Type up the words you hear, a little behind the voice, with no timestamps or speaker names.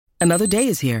Another day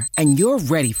is here, and you're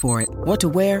ready for it. What to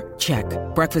wear? Check.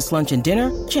 Breakfast, lunch, and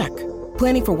dinner? Check.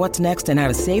 Planning for what's next and how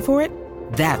to save for it?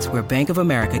 That's where Bank of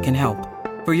America can help.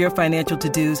 For your financial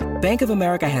to-dos, Bank of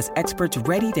America has experts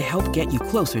ready to help get you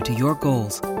closer to your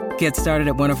goals. Get started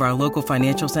at one of our local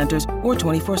financial centers or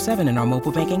 24/7 in our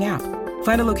mobile banking app.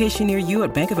 Find a location near you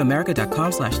at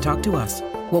bankofamerica.com/talktous.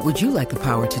 What would you like the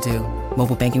power to do?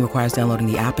 Mobile banking requires downloading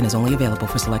the app and is only available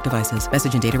for select devices.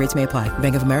 Message and data rates may apply.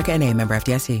 Bank of America N.A., member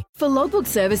FDIC. For logbook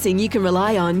servicing you can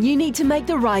rely on, you need to make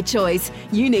the right choice.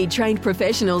 You need trained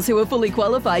professionals who are fully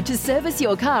qualified to service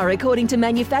your car according to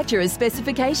manufacturer's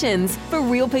specifications. For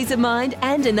real peace of mind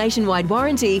and a nationwide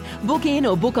warranty, book in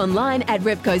or book online at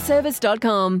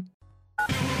repcoservice.com.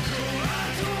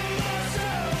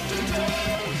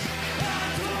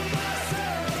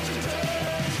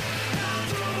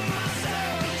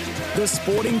 The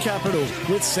Sporting Capital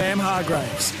with Sam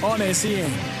Hargraves on SEN.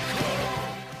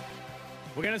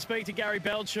 We're going to speak to Gary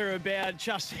Belcher about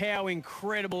just how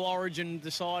incredible Origin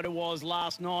Decider was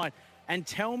last night. And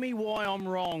Tell Me Why I'm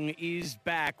Wrong is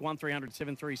back. 1300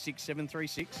 736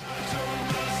 736.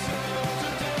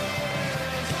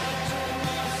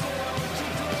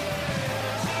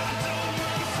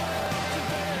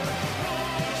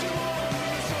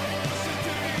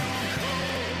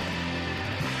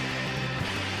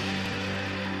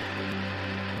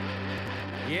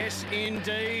 Yes,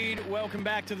 indeed. Welcome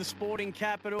back to the Sporting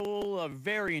Capital. A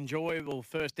very enjoyable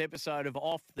first episode of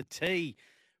Off the Tee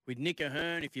with Nick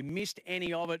Ahern. If you missed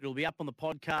any of it, it'll be up on the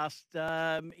podcast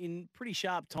in pretty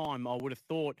sharp time, I would have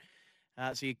thought,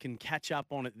 so you can catch up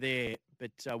on it there.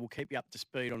 But we'll keep you up to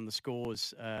speed on the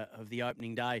scores of the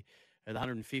opening day of the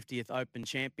 150th Open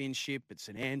Championship at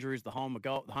St Andrews, the home of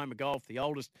golf, the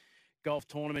oldest golf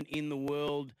tournament in the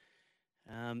world.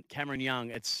 Cameron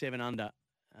Young at 7 under.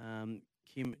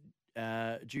 Joo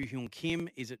Hyun Kim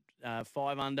is at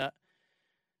 5 under.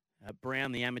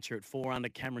 Brown, the amateur, at 4 under.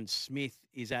 Cameron Smith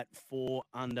is at 4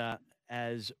 under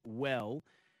as well.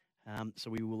 So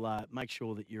we will make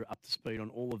sure that you're up to speed on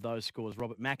all of those scores.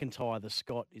 Robert McIntyre, the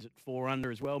Scot, is at 4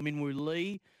 under as well. Minwoo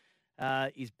Lee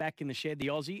is back in the shed, the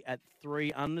Aussie, at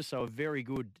 3 under. So a very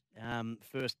good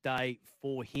first day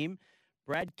for him.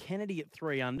 Brad Kennedy at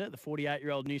 3 under. The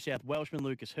 48-year-old New South Welshman.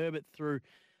 Lucas Herbert through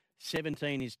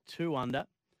 17 is 2 under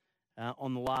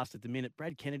on the last at the minute.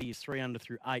 Brad Kennedy is 3 under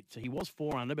through 8. So he was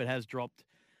 4 under but has dropped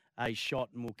a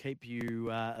shot, and we'll keep you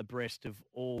abreast of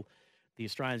all the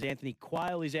Australians. Anthony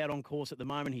Quayle is out on course at the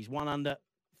moment. He's 1 under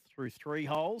through 3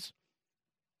 holes.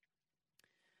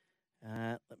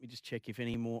 Let me just check if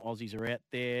any more Aussies are out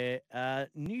there.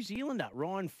 New Zealander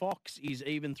Ryan Fox is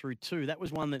even through 2. That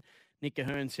was one that Nick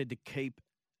Ahern said to keep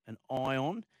an eye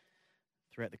on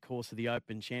throughout the course of the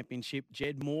Open Championship.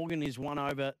 Jed Morgan is 1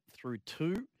 over through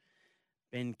 2.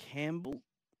 Ben Campbell,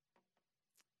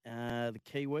 the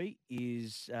Kiwi,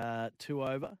 is 2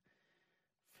 over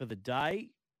for the day.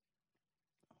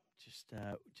 Just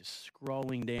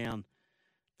scrolling down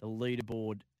the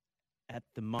leaderboard at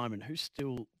the moment. Who's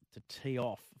still to tee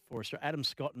off for us? Adam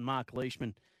Scott and Mark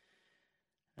Leishman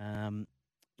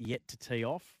yet to tee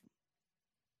off.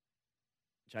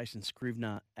 Jason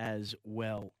Scrivener as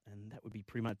well. And that would be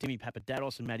pretty much Timmy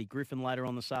Papadatos and Matty Griffin later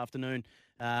on this afternoon.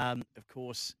 Of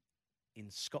course, in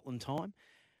Scotland time.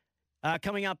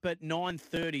 Coming up at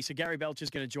 9:30, so Gary Belcher's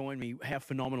going to join me. How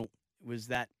phenomenal was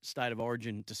that State of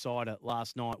Origin decider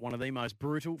last night? One of the most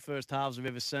brutal first halves I've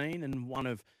ever seen, and one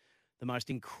of the most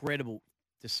incredible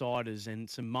deciders, and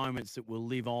some moments that will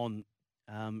live on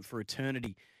for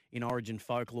eternity in Origin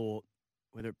folklore,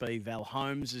 whether it be Val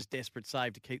Holmes' desperate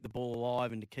save to keep the ball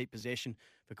alive and to keep possession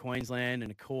for Queensland, and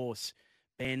of course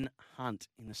Ben Hunt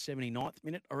in the 79th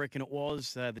minute, I reckon it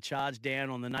was, the charge down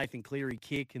on the Nathan Cleary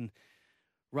kick and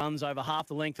runs over half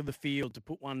the length of the field to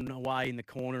put one away in the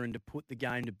corner and to put the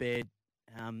game to bed.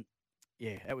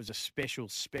 That was a special,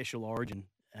 special Origin,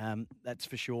 that's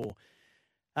for sure.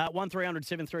 1300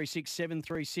 736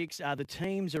 736. The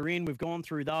teams are in. We've gone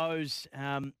through those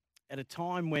at a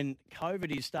time when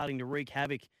COVID is starting to wreak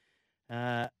havoc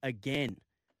again.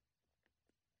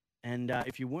 And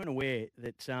if you weren't aware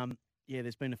that,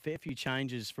 there's been a fair few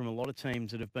changes from a lot of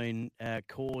teams that have been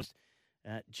caused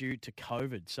due to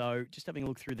COVID. So just having a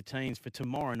look through the teams for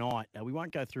tomorrow night. We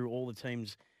won't go through all the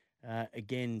teams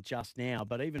again just now,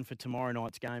 but even for tomorrow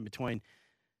night's game between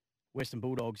Western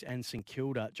Bulldogs and St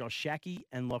Kilda, Josh Shackey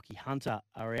and Lockie Hunter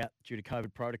are out due to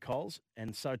COVID protocols,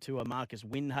 and so too are Marcus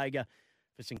Windhager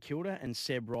for St Kilda and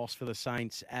Seb Ross for the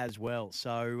Saints as well.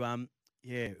 So,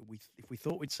 if we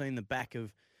thought we'd seen the back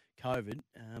of COVID,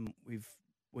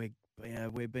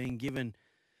 we're being given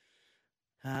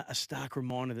a stark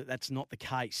reminder that that's not the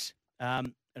case.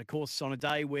 And, of course, on a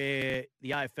day where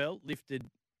the AFL lifted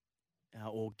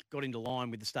or got into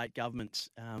line with the state government's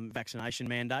vaccination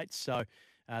mandates. So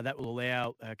that will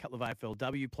allow a couple of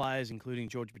AFLW players, including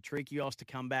George Patrikios, to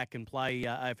come back and play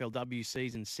AFLW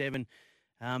Season 7.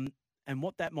 And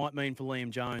what that might mean for Liam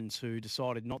Jones, who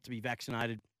decided not to be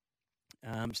vaccinated,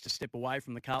 just to step away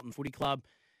from the Carlton Footy Club.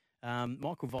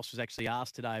 Michael Voss was actually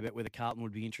asked today about whether Carlton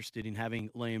would be interested in having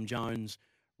Liam Jones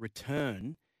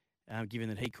return.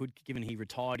 Given he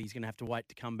retired, he's going to have to wait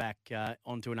to come back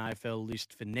onto an AFL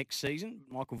list for next season.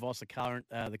 Michael Voss, the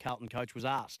Carlton coach, was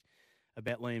asked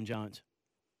about Liam Jones.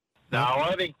 No,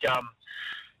 I think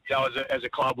as a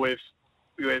club,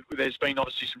 there's been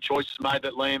obviously some choices made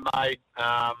that Liam made.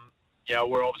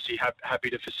 We're obviously happy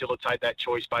to facilitate that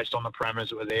choice based on the parameters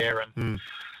that were there. And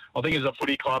I think as a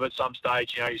footy club, at some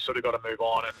stage, you sort of got to move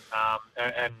on.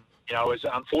 And as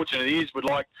unfortunate it is, we'd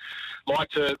like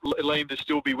to Liam to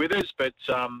still be with us, but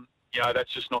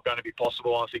that's just not going to be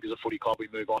possible. I think as a footy club, we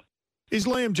move on. Is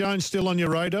Liam Jones still on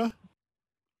your radar?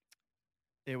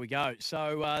 There we go.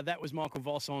 So that was Michael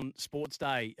Voss on Sports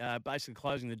Day, basically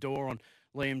closing the door on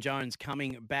Liam Jones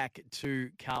coming back to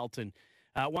Carlton.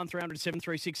 1300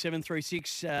 736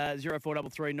 736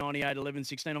 0433 98 11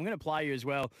 16. I'm going to play you as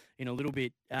well in a little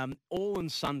bit. All and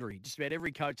sundry. Just about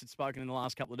every coach that's spoken in the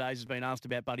last couple of days has been asked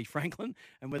about Buddy Franklin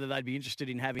and whether they'd be interested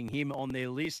in having him on their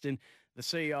list. And the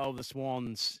CEO of the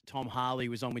Swans, Tom Harley,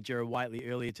 was on with Gerard Whateley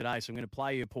earlier today, so I'm going to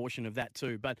play you a portion of that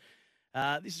too. But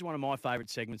this is one of my favourite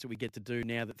segments that we get to do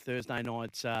now that Thursday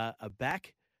nights are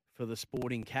back for the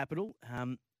sporting capital. A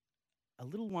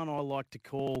little one I like to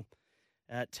call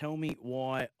Tell Me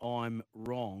Why I'm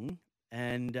Wrong.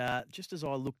 And just as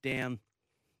I look down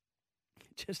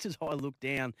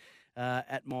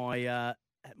at my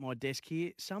desk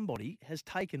here, somebody has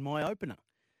taken my opener.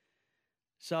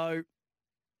 So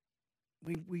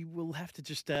we will have to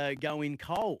just go in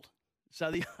cold.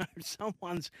 So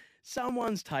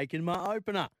someone's taken my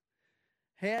opener.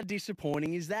 How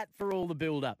disappointing is that for all the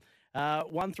build-up?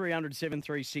 1300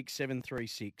 736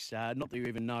 736. Not that you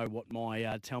even know what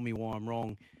my Tell Me Why I'm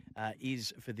Wrong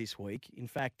is for this week. In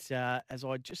fact, as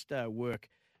I just work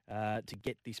to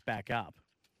get this back up,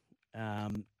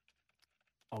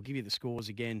 I'll give you the scores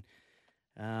again.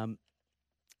 No,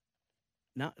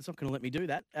 it's not going to let me do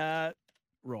that.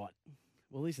 Right.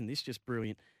 Well, isn't this just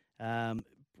brilliant?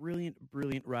 Brilliant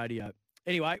radio.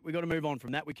 Anyway, we've got to move on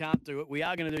from that. We can't do it. We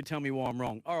are going to do Tell Me Why I'm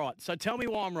Wrong. All right, so tell me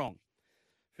why I'm wrong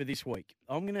for this week.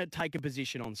 I'm going to take a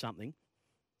position on something.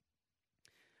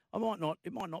 It might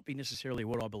not be necessarily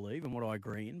what I believe and what I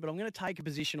agree in, but I'm going to take a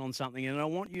position on something, and I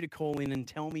want you to call in and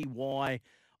tell me why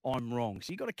I'm wrong.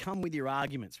 So you've got to come with your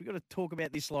arguments. We've got to talk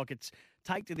about this like it's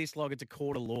a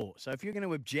court of law. So if you're going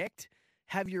to object,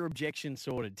 have your objection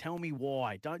sorted. Tell me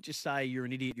why. Don't just say you're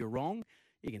an idiot, you're wrong.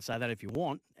 You can say that if you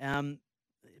want.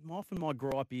 Often my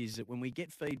gripe is that when we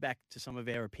get feedback to some of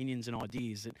our opinions and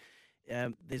ideas, that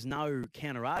there's no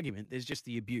counter-argument. There's just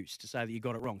the abuse to say that you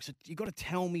got it wrong. So you've got to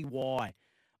tell me why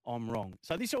I'm wrong.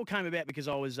 So this all came about because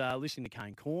I was listening to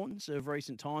Kane Corns of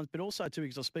recent times, but also too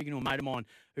because I was speaking to a mate of mine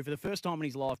who for the first time in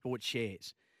his life bought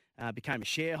shares, became a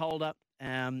shareholder,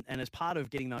 and as part of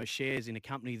getting those shares in a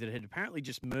company that had apparently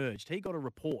just merged, he got a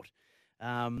report,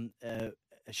 a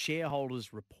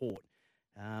shareholder's report.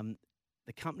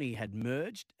 The company had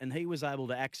merged, and he was able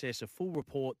to access a full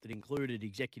report that included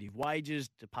executive wages,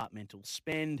 departmental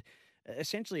spend,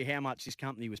 essentially how much this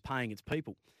company was paying its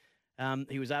people.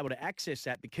 He was able to access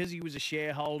that because he was a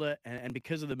shareholder, and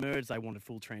because of the merge, they wanted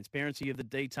full transparency of the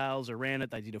details around it.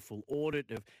 They did a full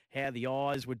audit of how the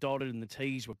I's were dotted and the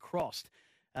T's were crossed.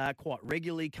 Quite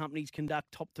regularly, companies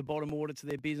conduct top-to-bottom audits of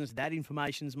their business. That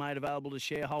information is made available to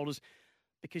shareholders,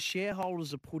 because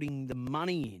shareholders are putting the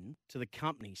money in to the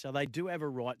company, so they do have a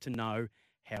right to know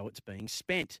how it's being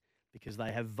spent because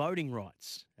they have voting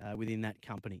rights within that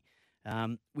company.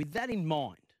 With that in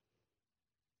mind,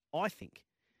 I think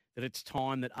that it's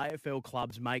time that AFL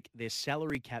clubs make their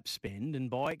salary cap spend, and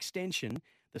by extension,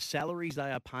 the salaries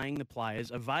they are paying the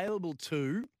players, available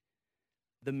to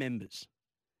the members.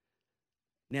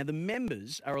 Now, the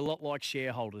members are a lot like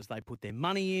shareholders. They put their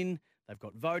money in, they've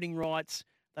got voting rights.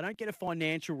 They don't get a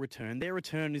financial return. Their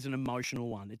return is an emotional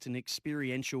one. It's an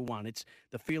experiential one. It's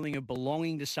the feeling of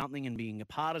belonging to something and being a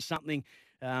part of something,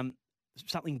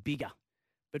 something bigger.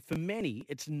 But for many,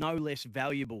 it's no less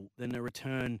valuable than a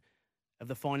return of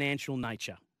the financial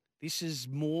nature. This is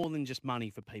more than just money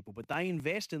for people, but they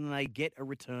invest and they get a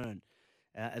return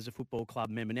as a football club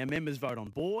member. Now, members vote on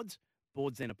boards.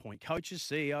 Boards then appoint coaches,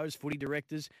 CEOs, footy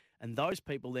directors, and those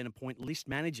people then appoint list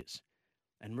managers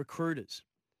and recruiters.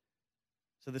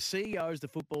 So the CEOs, the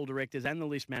football directors, and the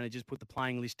list managers put the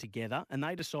playing list together, and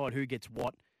they decide who gets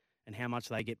what and how much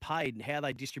they get paid and how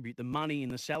they distribute the money in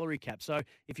the salary cap. So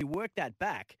if you work that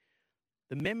back,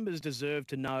 the members deserve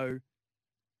to know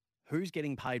who's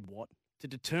getting paid what to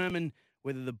determine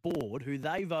whether the board, who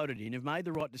they voted in, have made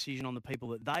the right decision on the people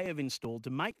that they have installed to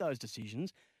make those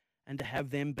decisions and to have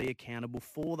them be accountable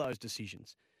for those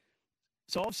decisions.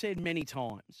 So I've said many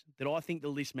times that I think the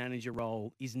list manager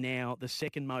role is now the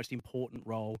second most important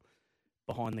role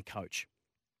behind the coach.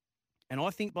 And I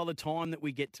think by the time that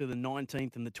we get to the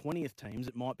 19th and the 20th teams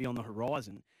that might be on the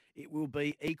horizon, it will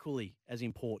be equally as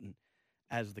important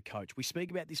as the coach. We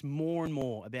speak about this more and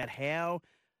more, about how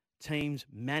teams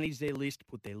manage their list,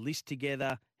 put their list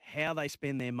together, how they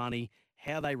spend their money,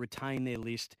 how they retain their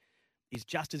list is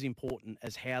just as important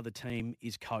as how the team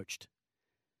is coached.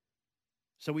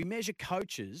 So we measure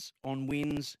coaches on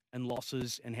wins and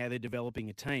losses and how they're developing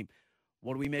a team.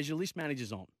 What do we measure list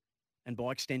managers on? And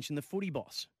by extension, the footy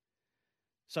boss.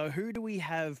 So who do we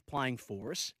have playing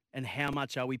for us and how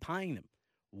much are we paying them?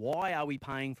 Why are we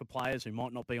paying for players who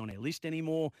might not be on our list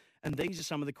anymore? And these are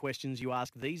some of the questions you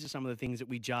ask. These are some of the things that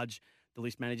we judge the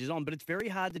list managers on. But it's very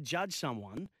hard to judge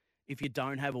someone if you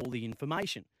don't have all the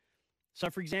information. So,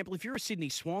 for example, if you're a Sydney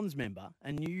Swans member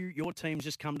and your team's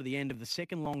just come to the end of the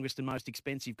second longest and most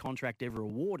expensive contract ever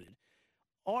awarded,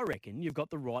 I reckon you've got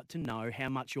the right to know how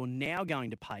much you're now going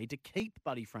to pay to keep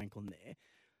Buddy Franklin there,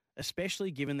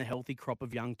 especially given the healthy crop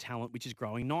of young talent which is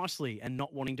growing nicely and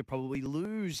not wanting to probably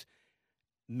lose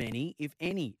many, if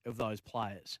any, of those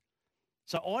players.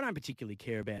 So I don't particularly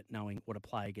care about knowing what a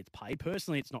player gets paid.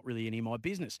 Personally, it's not really any of my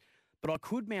business. But I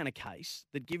could mount a case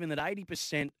that given that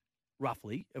 80%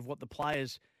 roughly of what the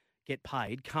players get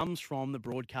paid comes from the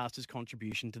broadcaster's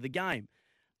contribution to the game,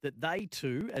 that they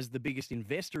too, as the biggest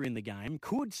investor in the game,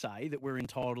 could say that we're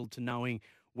entitled to knowing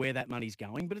where that money's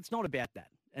going, but it's not about that.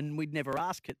 And we'd never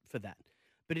ask it for that.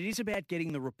 But it is about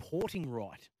getting the reporting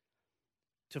right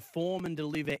to form and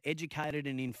deliver educated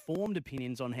and informed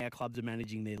opinions on how clubs are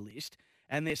managing their list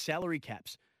and their salary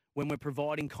caps when we're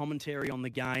providing commentary on the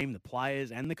game, the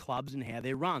players and the clubs and how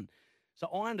they're run. So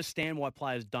I understand why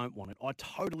players don't want it. I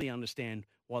totally understand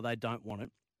why they don't want it.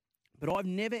 But I've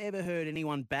never, ever heard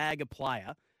anyone bag a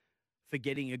player for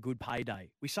getting a good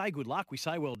payday. We say good luck, we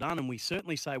say well done, and we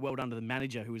certainly say well done to the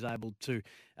manager who was able to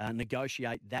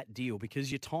negotiate that deal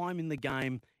because your time in the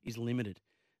game is limited.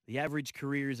 The average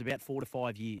career is about 4 to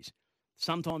 5 years.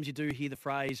 Sometimes you do hear the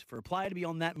phrase, for a player to be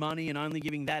on that money and only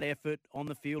giving that effort on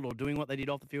the field or doing what they did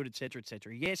off the field, et cetera, et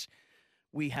cetera. Yes,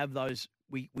 we have those,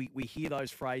 we hear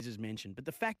those phrases mentioned. But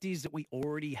the fact is that we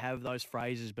already have those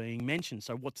phrases being mentioned.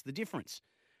 So what's the difference?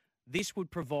 This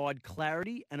would provide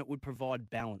clarity and it would provide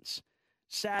balance.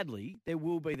 Sadly, there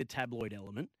will be the tabloid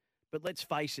element, but let's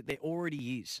face it, there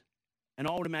already is. And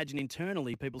I would imagine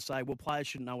internally people say, well, players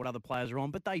shouldn't know what other players are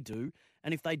on, but they do.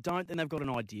 And if they don't, then they've got an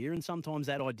idea. And sometimes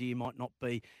that idea might not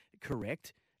be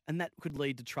correct. And that could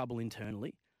lead to trouble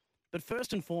internally. But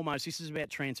first and foremost, this is about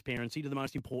transparency to the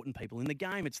most important people in the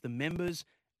game. It's the members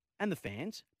and the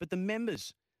fans, but the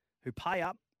members who pay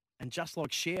up. And just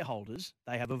like shareholders,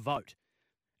 they have a vote.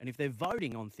 And if they're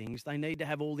voting on things, they need to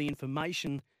have all the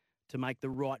information to make the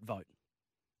right vote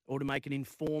or to make an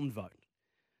informed vote.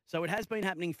 So it has been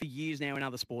happening for years now in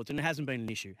other sports, and it hasn't been an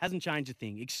issue. Hasn't changed a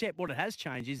thing, except what it has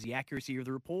changed is the accuracy of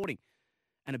the reporting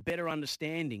and a better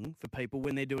understanding for people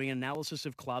when they're doing analysis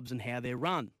of clubs and how they're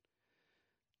run.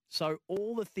 So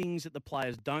all the things that the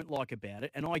players don't like about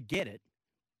it, and I get it,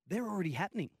 they're already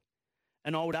happening.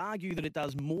 And I would argue that it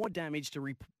does more damage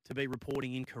to be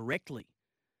reporting incorrectly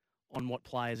on what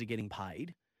players are getting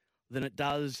paid than it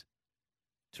does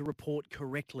to report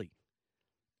correctly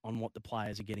on what the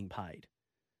players are getting paid.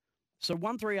 So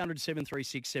 1300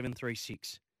 736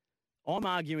 736. I'm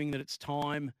arguing that it's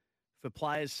time for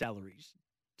players' salaries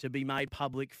to be made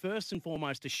public first and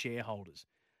foremost to shareholders.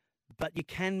 But you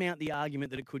can mount the argument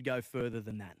that it could go further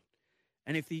than that.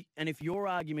 And if your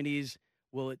argument is,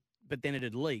 well, but then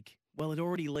it'd leak, well, it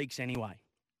already leaks anyway.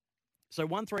 So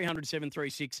 1300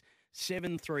 736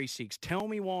 736. Tell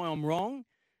me why I'm wrong.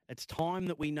 It's time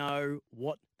that we know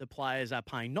what the players are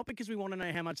paying. Not because we want to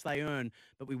know how much they earn,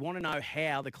 but we want to know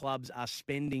how the clubs are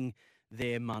spending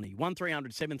their money.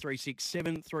 1300 736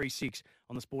 736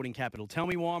 on the Sporting Capital. Tell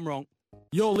me why I'm wrong.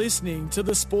 You're listening to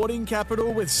The Sporting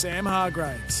Capital with Sam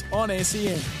Hargraves on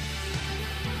SEN.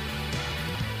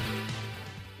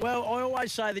 Well, I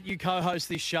always say that you co-host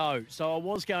this show, so I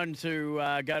was going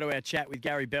to go to our chat with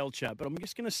Gary Belcher, but I'm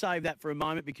just going to save that for a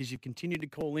moment because you've continued to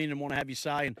call in and want to have your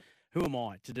say, and who am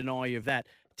I to deny you of that?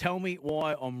 Tell me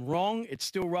why I'm wrong. It's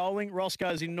still rolling.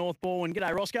 Roscoe's in North Balwyn.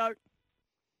 G'day, Roscoe.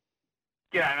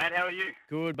 G'day, mate. How are you?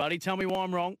 Good, buddy. Tell me why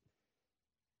I'm wrong.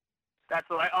 That's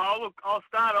all right. Oh, look, I'll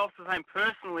start off the same.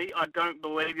 Personally, I don't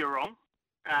believe you're wrong.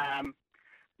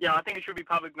 I think it should be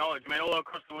public knowledge. I mean, all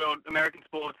across the world, American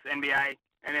sports, NBA,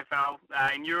 NFL,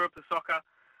 in Europe, the soccer,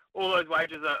 all those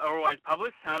wages are always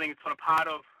public. I think it's sort of part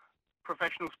of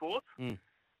professional sports. Mm.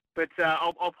 But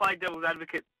I'll play devil's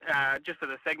advocate just for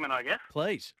the segment, I guess.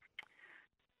 Please.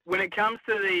 When it comes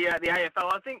to the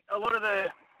AFL, I think a lot of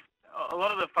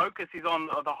the focus is on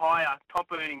the higher,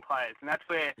 top-earning players, and that's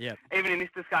where, even in this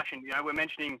discussion, we're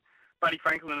mentioning Buddy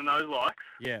Franklin and those likes.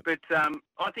 Yeah. But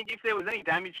I think if there was any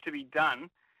damage to be done,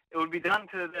 it would be done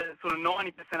to the sort of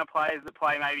 90% of players that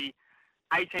play maybe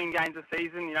 18 games a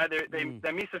season.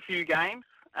 They miss a few games,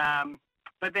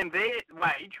 but then their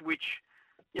wage, which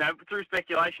through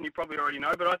speculation you probably already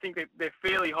know, but I think they're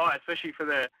fairly high, especially for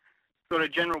the sort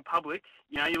of general public.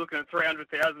 You're looking at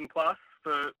 300,000 plus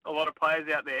for a lot of players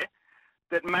out there.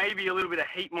 That maybe a little bit of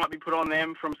heat might be put on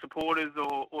them from supporters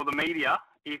or the media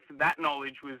if that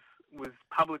knowledge was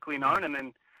publicly known, and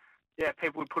then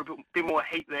people would put a bit more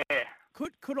heat there.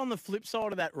 Could on the flip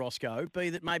side of that, Roscoe, be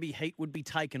that maybe heat would be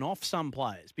taken off some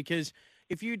players? Because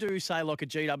if you do, say, like a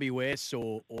GWS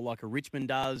or like a Richmond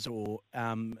does or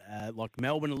like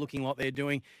Melbourne are looking like they're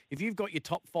doing, if you've got your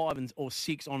top 5 or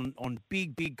 6 on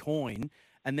big coin,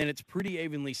 and then it's pretty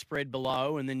evenly spread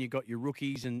below, and then you've got your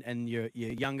rookies and your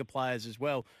younger players as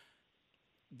well,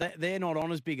 they're not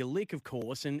on as big a lick, of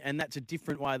course, and that's a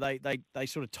different way. They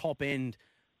sort of top end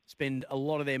spend a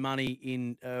lot of their money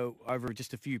in over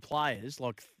just a few players.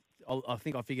 Like I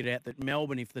think I figured out that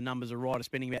Melbourne, if the numbers are right, are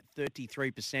spending about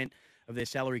 33% of their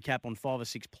salary cap on 5 or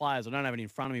 6 players. I don't have it in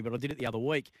front of me, but I did it the other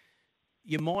week.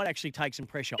 You might actually take some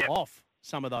pressure off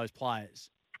some of those players,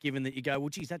 given that you go, well,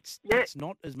 geez, that's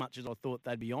not as much as I thought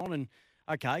they'd be on. And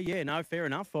okay, fair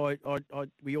enough.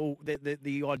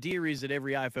 The idea is that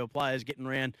every AFL player is getting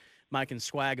around making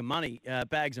swag of money,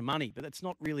 bags of money, but that's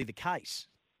not really the case,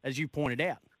 as you pointed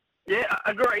out. Yeah,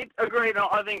 agreed.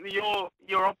 I think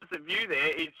your opposite view there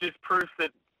is just proof that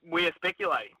we are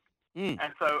speculating, and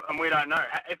we don't know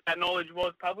if that knowledge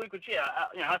was public. Which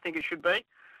I think it should be.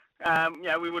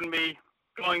 We wouldn't be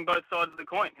going both sides of the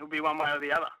coin. It'll be one way or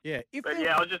the other. Yeah.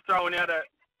 I was just throwing out a.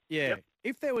 Yeah. Yep.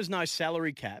 If there was no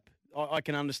salary cap, I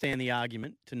can understand the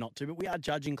argument to not to, but we are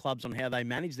judging clubs on how they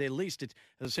manage their list. As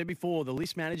I said before, the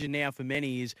list manager now for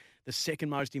many is the second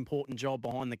most important job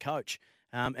behind the coach.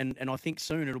 And I think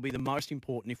soon it'll be the most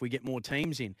important if we get more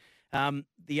teams in.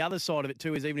 The other side of it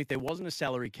too is even if there wasn't a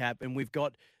salary cap, and we've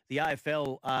got the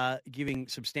AFL giving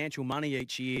substantial money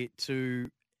each year to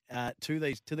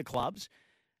the clubs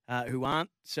who aren't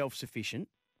self-sufficient,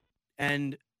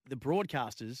 and the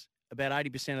broadcasters, about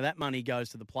 80% of that money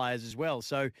goes to the players as well.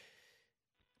 So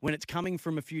when it's coming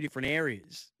from a few different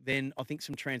areas, then I think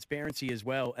some transparency as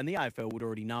well, and the AFL would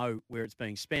already know where it's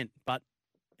being spent. But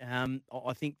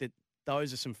I think that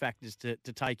those are some factors to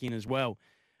take in as well.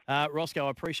 Roscoe, I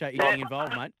appreciate you getting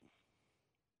involved, mate.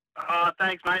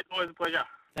 Thanks, mate. Always a pleasure.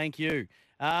 Thank you.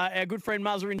 Our good friend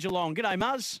Muzz are in Geelong. G'day,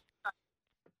 Muzz.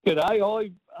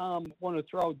 G'day. I want to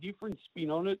throw a different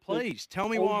spin on it. Please, tell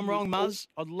me why I'm wrong, Muzz.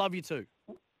 I'd love you to.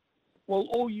 Well,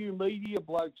 all you media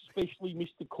blokes, especially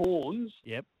Mr. Corns,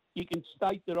 you can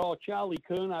state that, Charlie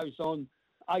Curnow's on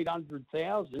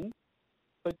 800,000,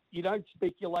 but you don't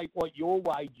speculate what your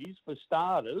wage is for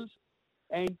starters.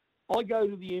 And I go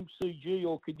to the MCG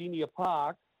or Cardinia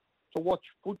Park to watch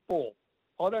football.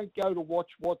 I don't go to watch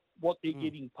what they're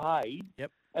getting paid.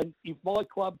 Yep. And if my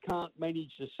club can't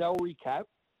manage the salary cap,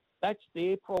 that's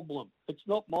their problem. It's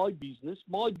not my business.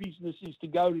 My business is to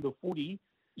go to the footy,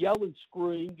 yell and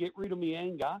scream, get rid of my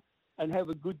anger, and have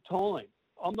a good time.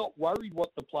 I'm not worried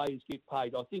what the players get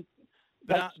paid. I think.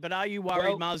 But are you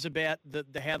worried, Muzz, about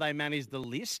how they manage the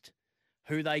list,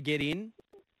 who they get in,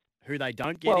 who they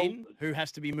don't get in, who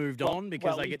has to be moved on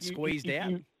because they get squeezed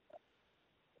out?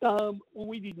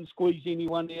 We didn't squeeze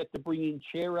anyone out to bring in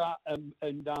Chera and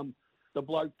the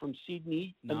bloke from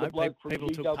Sydney and the bloke from people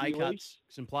took pay cuts.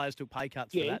 Some players took pay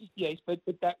cuts for that. Yes, but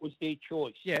that was their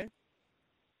choice. Yeah.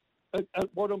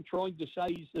 What I'm trying to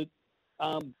say is that,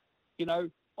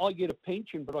 I get a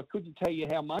pension, but I couldn't tell you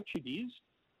how much it is,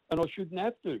 and I shouldn't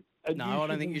have to. And no, I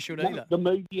don't think you should either.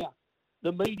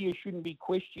 The media shouldn't be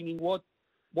questioning what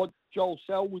Joel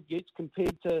Selwood gets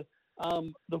compared to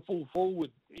the full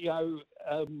forward.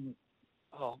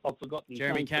 I've forgotten his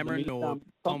Jeremy name Cameron or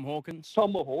Tom Hawkins.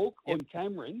 Tomahawk on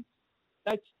Cameron.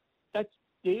 That's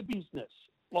their business.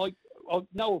 Like,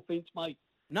 no offence, mate.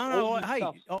 No. Hey,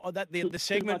 the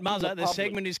segment, Muzzer, the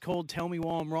segment is called "Tell Me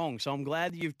Why I'm Wrong." So I'm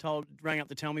glad that you've rang up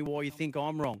to tell me why you think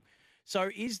I'm wrong. So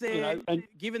is there, and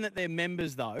given that they're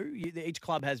members though, each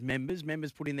club has members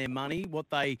put in their money, what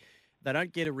they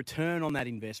don't get a return on that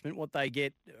investment, what they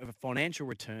get a financial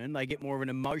return, they get more of an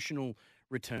emotional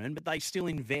return, but they still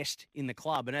invest in the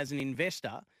club. And as an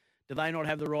investor, do they not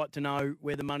have the right to know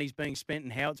where the money's being spent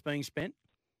and how it's being spent?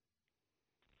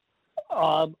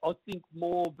 I think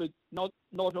more, but not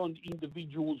on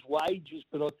individuals' wages,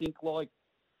 but I think like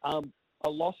a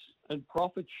loss and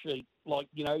profit sheet. Like,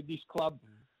 this club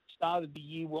started the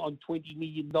year on $20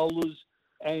 million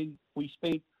and we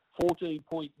spent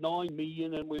 $14.9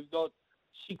 million and we've got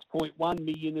 $6.1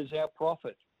 million as our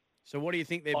profit. So what do you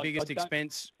think their biggest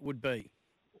expense would be?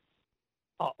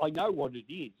 I know what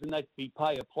it is, and that'd be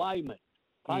payment.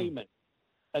 And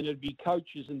it'd be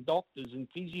coaches and doctors and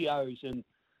physios and,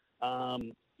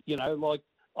 like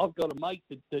I've got a mate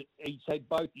that he's had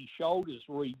both his shoulders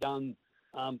redone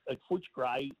at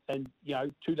Footscray, and,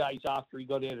 2 days after he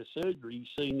got out of surgery, he's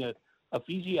seeing a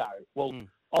physio. Well,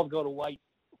 I've got to wait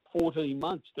 14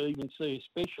 months to even see a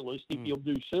specialist if he'll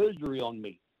do surgery on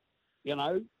me,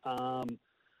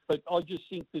 But I just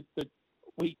think that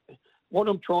what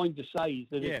I'm trying to say is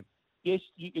that, yes,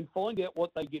 you can find out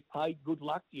what they get paid, good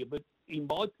luck to you, but in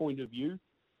my point of view,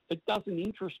 it doesn't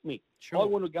interest me. Sure. I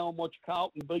want to go and watch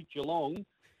Carlton beat Geelong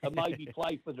and maybe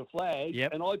play for the flag,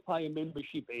 and I pay a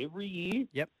membership every year,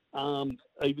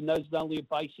 even though it's only a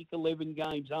basic 11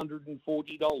 games,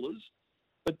 $140,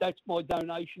 but that's my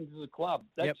donation to the club.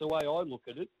 That's the way I look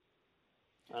at it.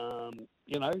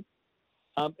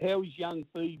 How is young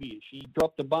Phoebe? Has she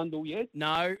dropped a bundle yet?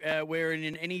 No, we're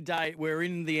in we're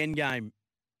in the end game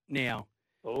now.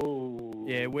 Oh,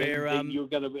 yeah, we're then you're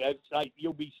going to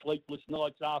you'll be sleepless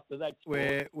nights after that.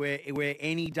 We're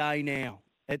any day now.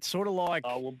 It's sort of like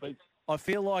I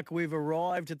feel like we've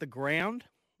arrived at the ground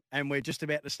and we're just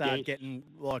about to start getting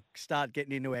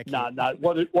into our kit. No.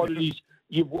 What it is,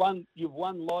 you've won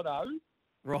lotto,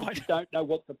 right? You don't know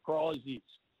what the prize is.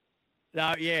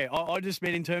 No, yeah, I just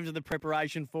meant in terms of the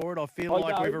preparation for it. I feel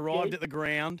like we've arrived at the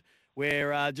ground.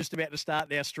 We're just about to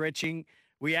start our stretching.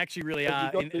 We actually really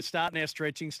are starting our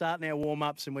stretching, starting our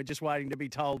warm-ups, and we're just waiting to be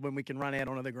told when we can run out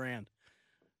onto the ground.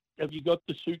 Have you got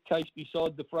the suitcase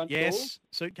beside the front door? Yes,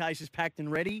 suitcase is packed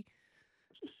and ready.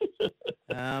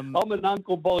 I'm an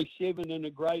uncle by 7 and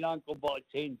a great uncle by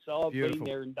 10, so I've been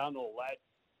there and done all that.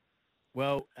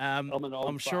 Well,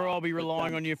 I'm sure I'll be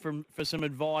relying on you for some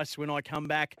advice when I come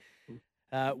back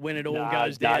when it all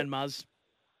goes down, Muzz.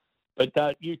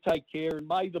 But you take care, and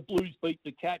may the Blues beat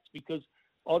the Cats, because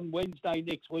on Wednesday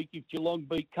next week, if Geelong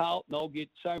beat Carlton, I'll get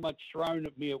so much thrown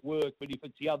at me at work. But if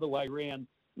it's the other way round,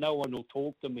 no one will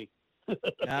talk to me.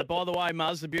 By the way,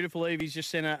 Muzz, the beautiful Evie's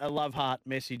just sent a love heart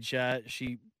message.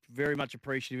 She very much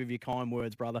appreciative of your kind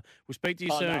words, brother. We'll speak to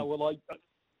you soon. No, well,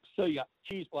 see ya.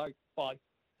 Cheers, bloke. Bye.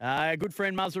 Good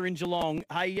friend Muzzer in Geelong.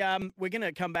 Hey, we're going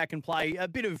to come back and play a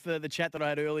bit of the chat that I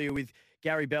had earlier with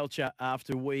Gary Belcher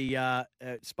after we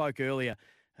spoke earlier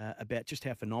about just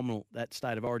how phenomenal that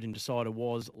State of Origin decider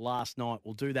was last night.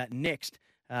 We'll do that next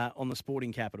on the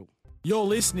Sporting Capital. You're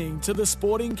listening to the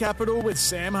Sporting Capital with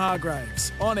Sam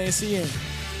Hargraves on SEN.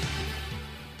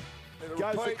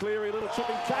 Goes to Cleary, little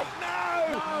chipping take.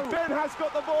 No! Ben Hunt's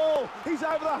got the ball. He's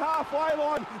over the halfway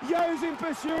line. Yo's in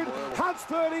pursuit. Hunt's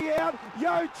turning out.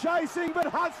 Yo chasing,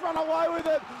 but Hunt's run away with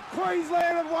it.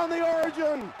 Queensland have won the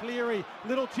Origin. Cleary,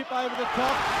 little chip over the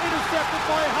top. Intercepted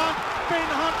by Hunt. Ben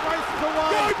Hunt races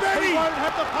away. Go, Benny! He won't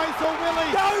have the pace or will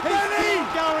he? Go, He's Benny! still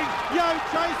going. Yo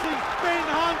chasing. Ben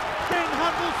Hunt. Ben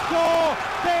Hunt will score.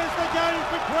 There's the game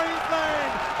for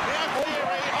Queensland. Now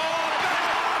Cleary.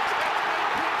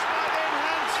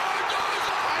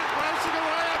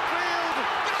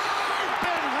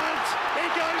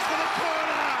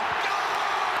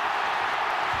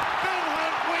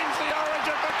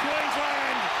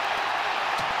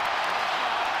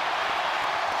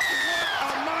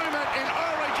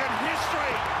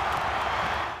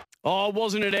 Oh,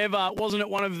 wasn't it ever? Wasn't it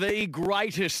one of the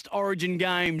greatest Origin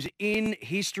games in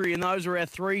history? And those are our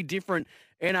three different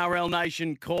NRL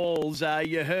Nation calls.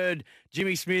 You heard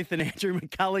Jimmy Smith and Andrew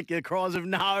McCulloch, the cries of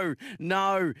no,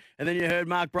 no. And then you heard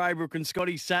Mark Braybrook and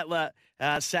Scotty Sattler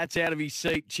sats out of his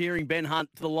seat cheering Ben Hunt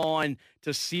to the line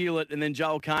to seal it. And then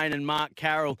Joel Kane and Mark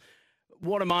Carroll.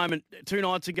 What a moment. 2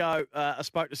 nights ago, I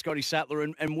spoke to Scotty Sattler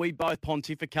and we both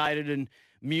pontificated and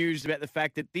mused about the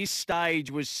fact that this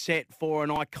stage was set for an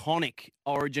iconic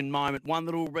Origin moment, one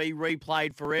that will be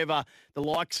replayed forever, the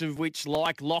likes of which,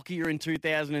 like Lockyer in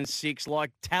 2006,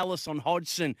 like Tallis on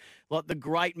Hodgson, like the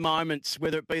great moments,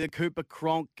 whether it be the Cooper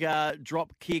Cronk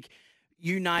drop kick,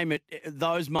 you name it,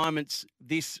 those moments,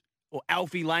 or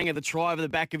Alfie Langer, the try over the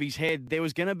back of his head, there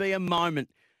was going to be a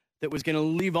moment that was going to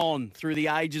live on through the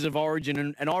ages of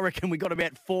Origin, and I reckon we got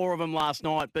about 4 of them last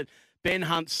night, but Ben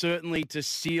Hunt certainly to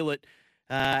seal it,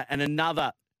 and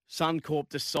another Suncorp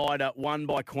decider won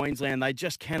by Queensland. They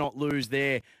just cannot lose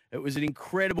there. It was an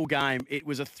incredible game. It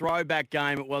was a throwback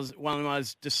game. It was one of the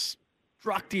most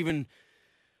destructive and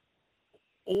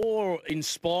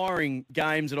awe-inspiring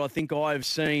games that I think I've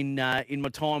seen in my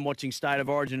time watching State of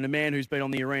Origin. And a man who's been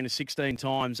on the arena 16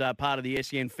 times, part of the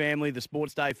SEN family, the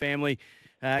Sports Day family.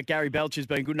 Gary Belcher's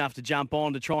been good enough to jump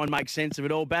on to try and make sense of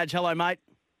it all. Badge, hello, mate.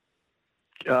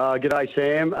 G'day,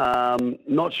 Sam.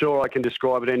 Not sure I can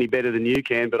describe it any better than you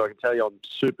can, but I can tell you I'm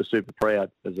super, super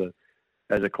proud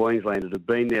as a Queenslander to have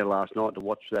been there last night to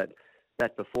watch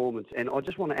that performance. And I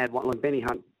just want to add one. Benny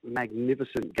Hunt,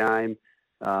 magnificent game.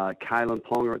 Kalen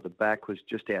Ponga at the back was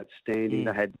just outstanding.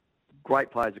 They had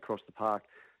great players across the park.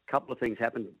 A couple of things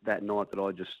happened that night that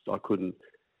I couldn't,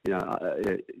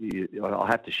 I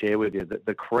have to share with you.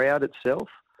 The crowd itself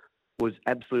was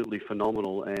absolutely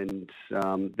phenomenal, and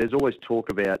there's always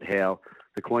talk about how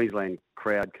the Queensland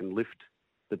crowd can lift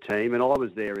the team. And I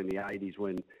was there in the 80s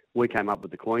when we came up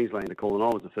with the Queenslander call, and I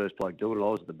was the first bloke doing it. I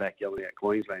was at the back yelling out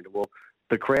Queenslander. Well,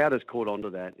 the crowd has caught on to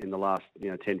that in the last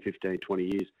 10, 15, 20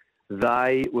 years.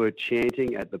 They were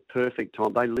chanting at the perfect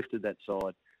time. They lifted that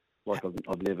side like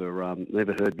I've never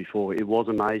heard before. It was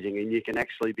amazing, and you can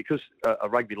actually, because a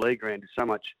rugby league ground is so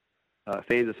much,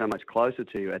 fans are so much closer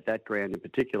to you at that ground in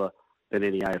particular than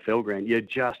any AFL ground. You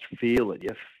just feel it.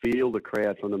 You feel the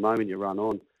crowd from the moment you run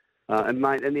on.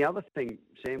 And the other thing,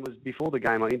 Sam, was before the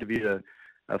game I interviewed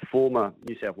a former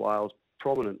New South Wales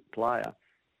prominent player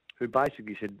who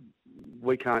basically said,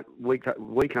 we can't lose,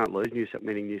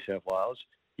 meaning New South Wales.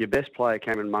 Your best player,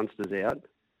 Cameron Munster's out.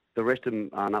 The rest of them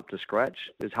aren't up to scratch.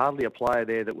 There's hardly a player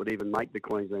there that would even make the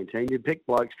Queensland team. You pick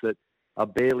blokes that are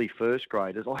barely first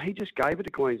graders. Oh, he just gave it to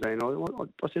Queensland.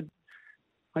 I said,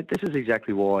 mate, this is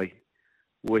exactly why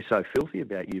we're so filthy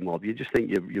about you, mob. You just think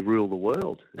you rule the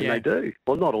world. And they do.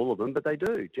 Well, not all of them, but they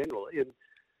do, generally.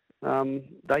 And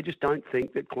they just don't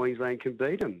think that Queensland can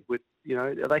beat them.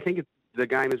 They think the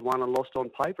game is won and lost on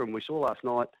paper, and we saw last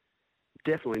night,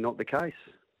 definitely not the case.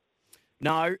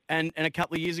 No, and a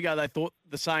couple of years ago they thought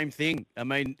the same thing. I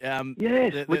mean,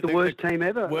 with the worst team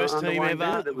ever. Worst team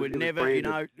ever. Would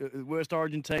never, worst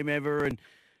Origin team ever.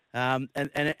 And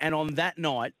on that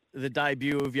night, the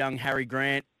debut of young Harry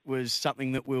Grant was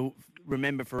something that we'll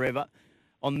remember forever.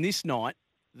 On this night,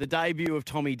 the debut of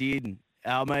Tommy Dearden.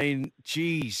 I mean,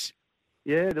 geez.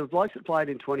 Yeah, the blokes that played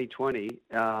in 2020,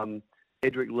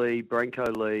 Edric Lee,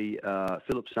 Branko Lee,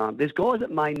 Philip Sam. There's guys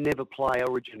that may never play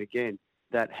Origin again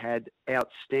that had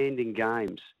outstanding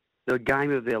games, the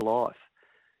game of their life.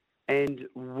 And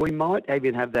we might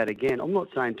even have that again. I'm not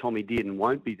saying Tommy Dearden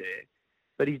won't be there,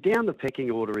 but he's down the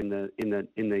pecking order in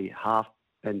the half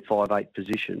and 5'8"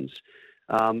 positions.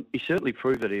 He certainly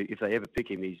proved that if they ever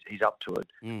pick him, he's up to it.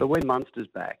 But when Munster's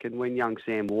back and when young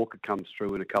Sam Walker comes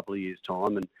through in a couple of years'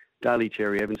 time and Daly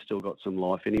Cherry Evans still got some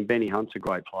life in him, Benny Hunt's a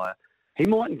great player, he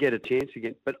mightn't get a chance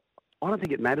again, but I don't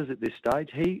think it matters at this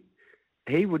stage.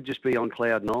 He would just be on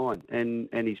cloud nine, and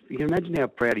you can imagine how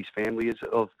proud his family is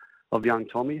of young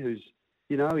Tommy, who's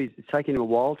it's taken him a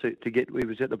while to get. He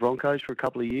was at the Broncos for a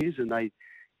couple of years, and they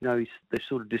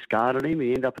sort of discarded him. He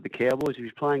ended up at the Cowboys. He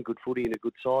was playing good footy in a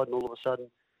good side, and all of a sudden,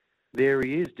 there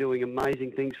he is doing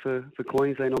amazing things for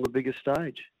Queensland on the biggest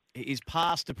stage. His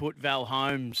pass to put Val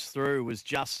Holmes through was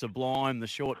just sublime. The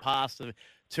short pass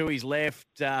to his left,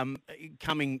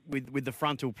 coming with the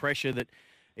frontal pressure that,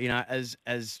 as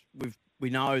we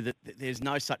know that there's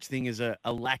no such thing as a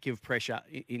lack of pressure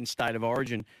in State of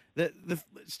Origin.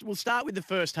 We'll start with the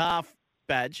first half,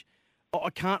 Badge. I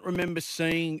can't remember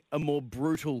seeing a more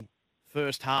brutal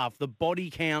first half. The body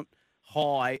count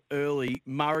high early.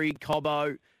 Murray,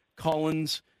 Cobbo,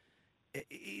 Collins.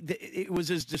 It was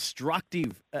as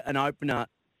destructive an opener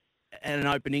and an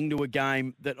opening to a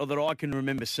game that I can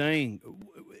remember seeing.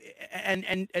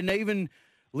 And even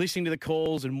listening to the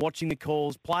calls and watching the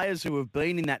calls, players who have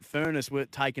been in that furnace were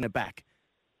taken aback.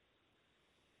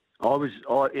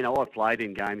 I played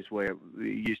in games where it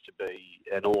used to be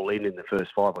an all-in in the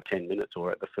first 5 or 10 minutes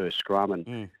or at the first scrum,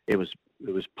 and it was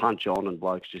punch on and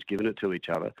blokes just giving it to each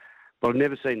other. But I've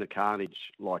never seen the carnage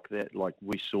like that, like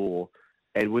we saw,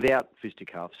 and without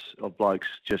fisticuffs of blokes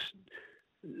just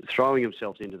throwing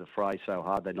themselves into the fray so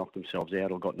hard they knocked themselves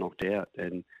out or got knocked out.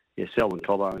 And Selwyn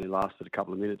Cobbo only lasted a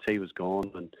couple of minutes. He was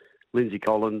gone. And Lindsay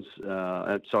Collins,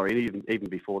 even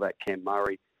before that, Cam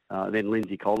Murray, then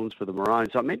Lindsay Collins for the Maroons.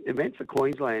 So it meant for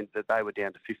Queensland that they were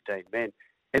down to 15 men.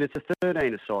 And it's a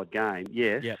 13-a-side game,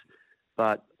 yes. Yep.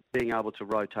 But being able to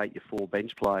rotate your 4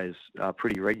 bench players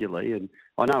pretty regularly. And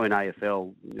I know in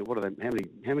AFL, what are they?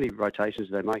 How many rotations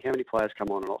do they make? How many players come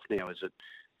on and off now? Is it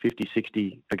 50,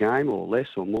 60 a game, or less,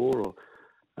 or more?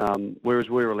 Or whereas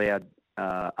we're allowed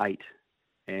 8,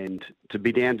 and to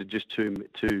be down to just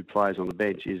two players on the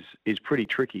bench is pretty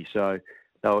tricky. So,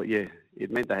 it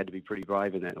meant they had to be pretty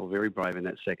brave in that, or very brave in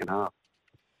that second half.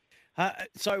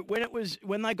 So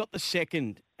when they got the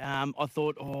second, I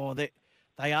thought,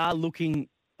 they are looking.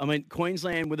 I mean,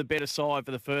 Queensland with a better side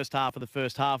for the first half of the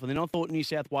first half, and then I thought New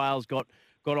South Wales got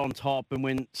on top. And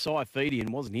when Saifidi,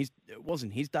 and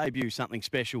wasn't his debut something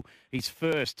special? His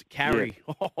first carry,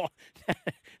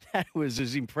 that was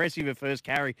as impressive a first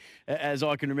carry as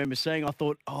I can remember seeing. I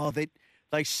thought,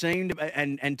 they seemed,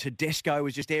 and Tedesco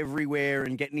was just everywhere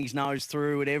and getting his nose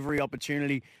through at every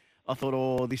opportunity. I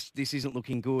thought, this isn't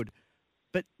looking good.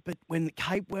 But when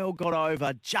Capewell got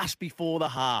over just before the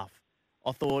half,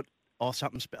 I thought, I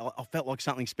felt like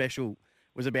something special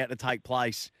was about to take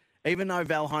place. Even though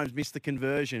Val Holmes missed the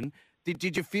conversion,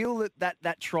 did you feel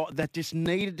that try, that just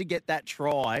needed to get that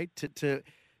try to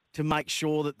make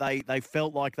sure that they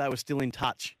felt like they were still in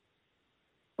touch?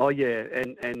 Oh yeah,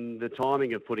 and the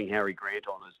timing of putting Harry Grant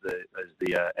on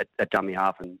at dummy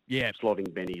half and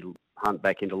slotting Benny Hunt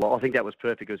back into line, I think that was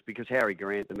perfect. It was because Harry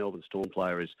Grant, the Melbourne Storm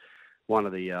player, is one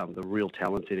of the real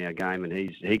talents in our game, and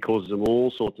he causes them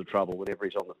all sorts of trouble whenever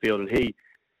he's on the field. And he,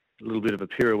 a little bit of a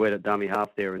pirouette at dummy half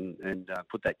there, and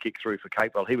put that kick through for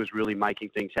Capewell. He was really making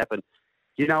things happen.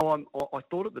 I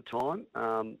thought at the time,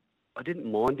 I didn't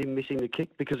mind him missing the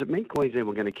kick, because it meant Queensland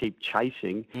were going to keep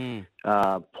chasing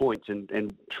points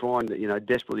and trying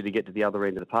desperately to get to the other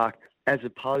end of the park, as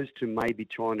opposed to maybe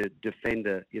trying to defend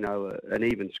an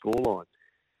even scoreline.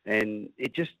 And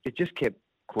it just kept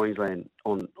Queensland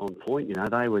on point.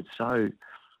 They were so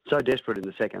desperate in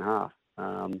the second half.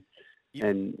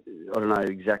 And I don't know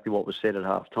exactly what was said at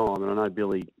half time, and I know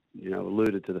Billy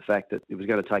alluded to the fact that it was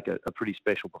going to take a pretty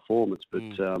special performance, but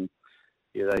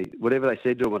whatever they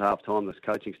said to him at half time, this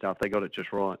coaching staff, they got it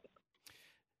just right.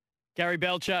 Gary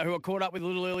Belcher, who I caught up with a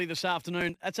little early this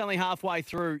afternoon, that's only halfway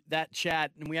through that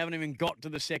chat, and we haven't even got to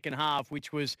the second half,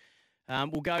 which was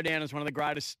will go down as one of the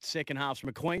greatest second halves from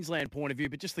a Queensland point of view,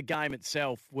 but just the game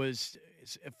itself was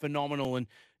phenomenal. And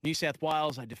New South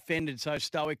Wales, they defended so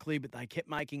stoically, but they kept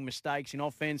making mistakes in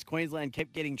offence. Queensland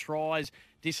kept getting tries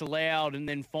disallowed, and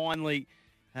then finally,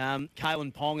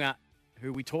 Kalen Ponga,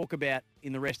 who we talk about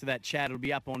in the rest of that chat, it'll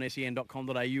be up on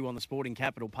sen.com.au on the Sporting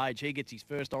Capital page. He gets his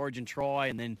first Origin try,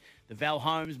 and then the Val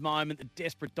Holmes moment, the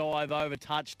desperate dive over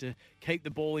touch to keep the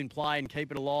ball in play and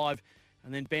keep it alive,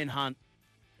 and then Ben Hunt,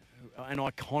 an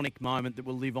iconic moment that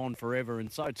will live on forever,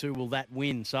 and so too will that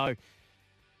win. So,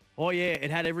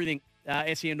 it had everything.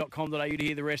 sen.com.au to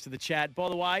hear the rest of the chat. By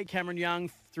the way, Cameron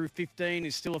Young through 15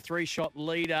 is still a 3-shot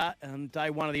leader on day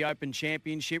one of the Open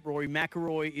Championship. Rory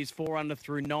McIlroy is 4 under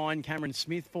through 9. Cameron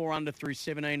Smith 4 under through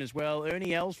 17 as well.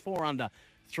 Ernie Els 4 under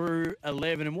through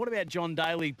 11. And what about John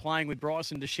Daly playing with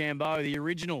Bryson DeChambeau, the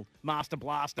original Master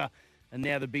Blaster, and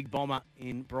now the big bomber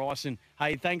in Bryson?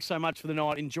 Hey, thanks so much for the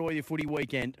night. Enjoy your footy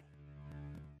weekend.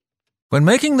 When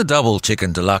making the double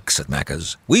chicken deluxe at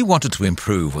Macca's, we wanted to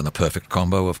improve on the perfect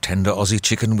combo of tender Aussie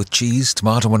chicken with cheese,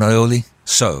 tomato and aioli.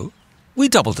 So, we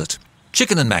doubled it.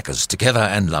 Chicken and Macca's, together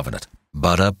and loving it.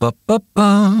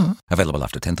 Ba-da-ba-ba-ba. Available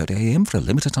after 10:30 a.m. for a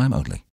limited time only.